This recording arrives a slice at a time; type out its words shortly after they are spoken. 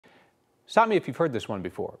Stop me if you've heard this one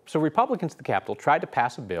before. So Republicans at the Capitol tried to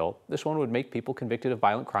pass a bill. This one would make people convicted of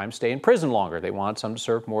violent crimes stay in prison longer. They want some to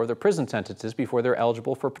serve more of their prison sentences before they're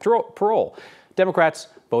eligible for parole. Democrats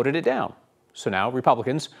voted it down. So now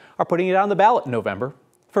Republicans are putting it on the ballot in November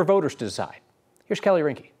for voters to decide. Here's Kelly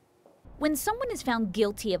Rinke. When someone is found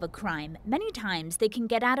guilty of a crime, many times they can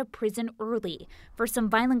get out of prison early. For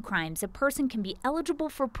some violent crimes, a person can be eligible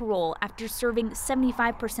for parole after serving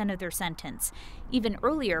 75% of their sentence, even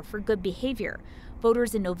earlier for good behavior.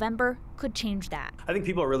 Voters in November could change that. I think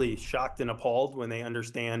people are really shocked and appalled when they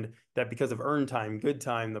understand that because of earned time, good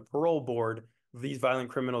time, the parole board, these violent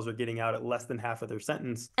criminals are getting out at less than half of their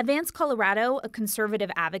sentence. Advance Colorado, a conservative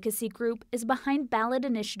advocacy group, is behind ballot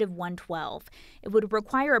initiative 112. It would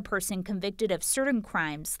require a person convicted of certain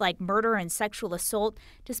crimes like murder and sexual assault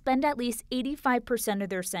to spend at least 85% of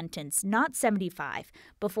their sentence, not 75%,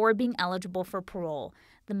 before being eligible for parole.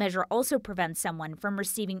 The measure also prevents someone from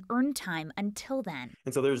receiving earned time until then.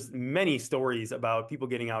 And so there's many stories about people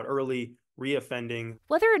getting out early, reoffending.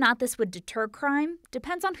 Whether or not this would deter crime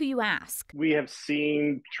depends on who you ask. We have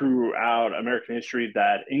seen throughout American history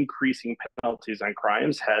that increasing penalties on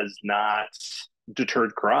crimes has not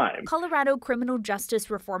deterred crime. Colorado Criminal Justice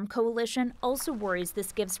Reform Coalition also worries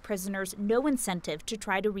this gives prisoners no incentive to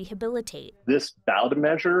try to rehabilitate. This ballot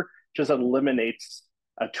measure just eliminates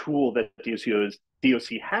a tool that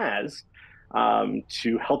DOC has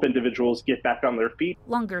to help individuals get back on their feet.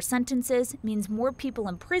 Longer sentences means more people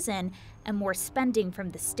in prison and more spending from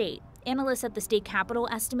the state. Analysts at the state capitol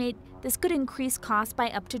estimate this could increase costs by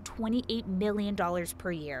up to $28 million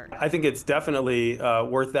per year. I think it's definitely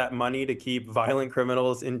worth that money to keep violent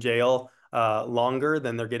criminals in jail longer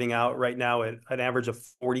than they're getting out right now at an average of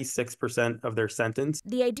 46% of their sentence.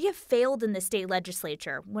 The idea failed in the state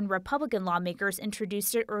legislature when Republican lawmakers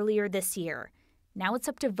introduced it earlier this year. Now it's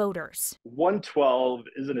up to voters. 112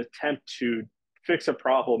 is an attempt to fix a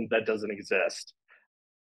problem that doesn't exist.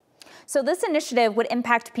 So this initiative would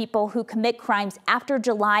impact people who commit crimes after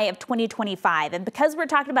July of 2025. And because we're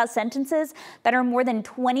talking about sentences that are more than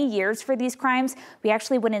 20 years for these crimes, we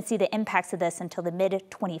actually wouldn't see the impacts of this until the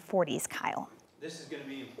mid-2040s, Kyle. This is going to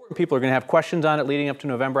be important. People are going to have questions on it leading up to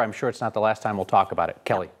November. I'm sure it's not the last time we'll talk about it.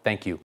 Kelly, thank you.